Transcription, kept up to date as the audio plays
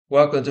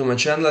Welcome to my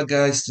channel,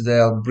 guys. Today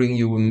I'll bring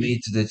you with me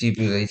to the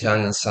typical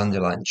Italian Sunday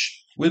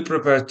lunch. We'll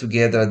prepare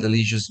together a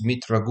delicious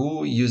meat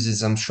ragu using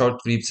some short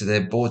ribs that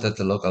I bought at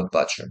the local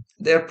butcher.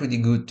 They are pretty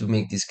good to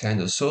make this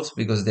kind of sauce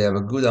because they have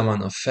a good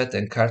amount of fat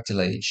and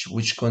cartilage,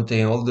 which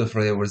contain all the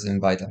flavors and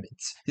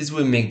vitamins. This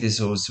will make the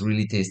sauce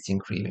really tasty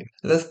and creamy.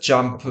 Let's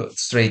jump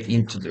straight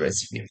into the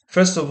recipe.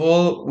 First of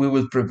all, we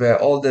will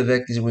prepare all the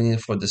veggies we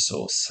need for the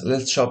sauce.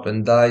 Let's chop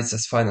and dice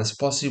as fine as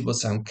possible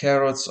some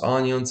carrots,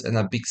 onions, and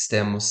a big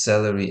stem of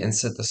celery and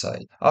set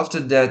aside. After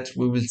that,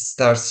 we will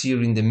start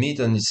searing the meat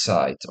on each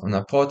side on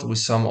a pot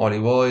with some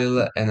olive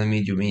oil and a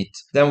medium heat.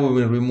 Then we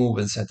will remove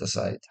and set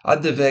aside.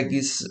 Add the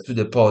veggies to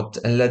the pot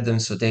and let them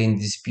saute in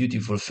this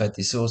beautiful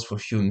fatty sauce for a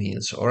few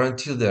minutes or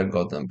until they are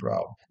golden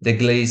brown.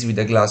 Deglaze with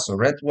a glass of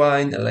red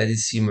wine and let it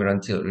simmer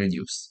until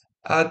reduced.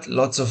 Add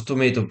lots of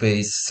tomato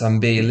paste, some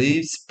bay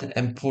leaves,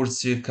 and pour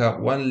circa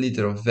 1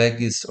 liter of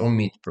veggies or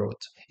meat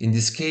broth. In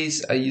this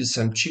case, I used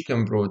some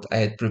chicken broth I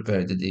had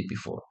prepared the day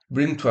before.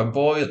 Bring to a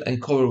boil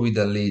and cover with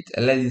a lid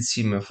and let it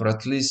simmer for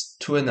at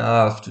least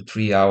 2.5 to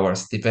 3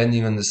 hours,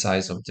 depending on the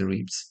size of the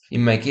ribs.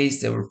 In my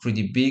case, they were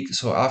pretty big,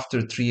 so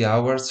after 3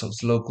 hours of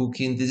slow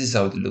cooking, this is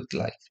how it looked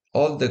like.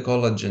 All the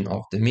collagen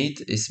of the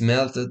meat is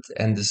melted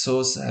and the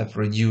sauce have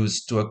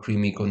reduced to a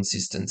creamy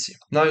consistency.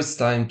 Now it's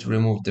time to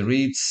remove the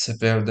ribs,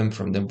 separate them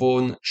from the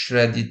bone,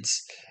 shred it,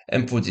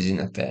 and put it in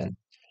a pan.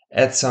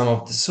 Add some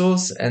of the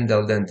sauce and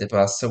al dente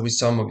pasta with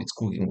some of its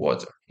cooking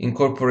water.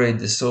 Incorporate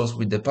the sauce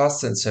with the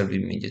pasta and serve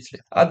immediately.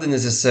 Add the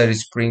necessary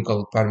sprinkle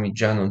of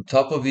parmigiano on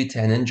top of it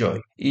and enjoy.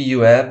 Here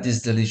you have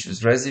this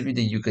delicious recipe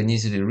that you can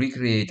easily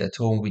recreate at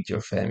home with your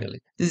family.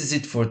 This is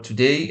it for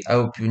today. I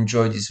hope you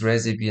enjoyed this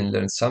recipe and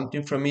learned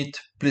something from it.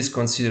 Please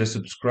consider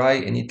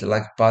subscribe and hit the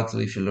like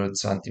button if you learned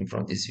something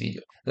from this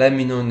video. Let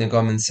me know in the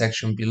comment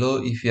section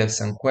below if you have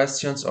some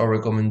questions or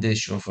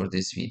recommendations for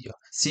this video.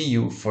 See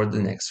you for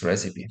the next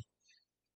recipe.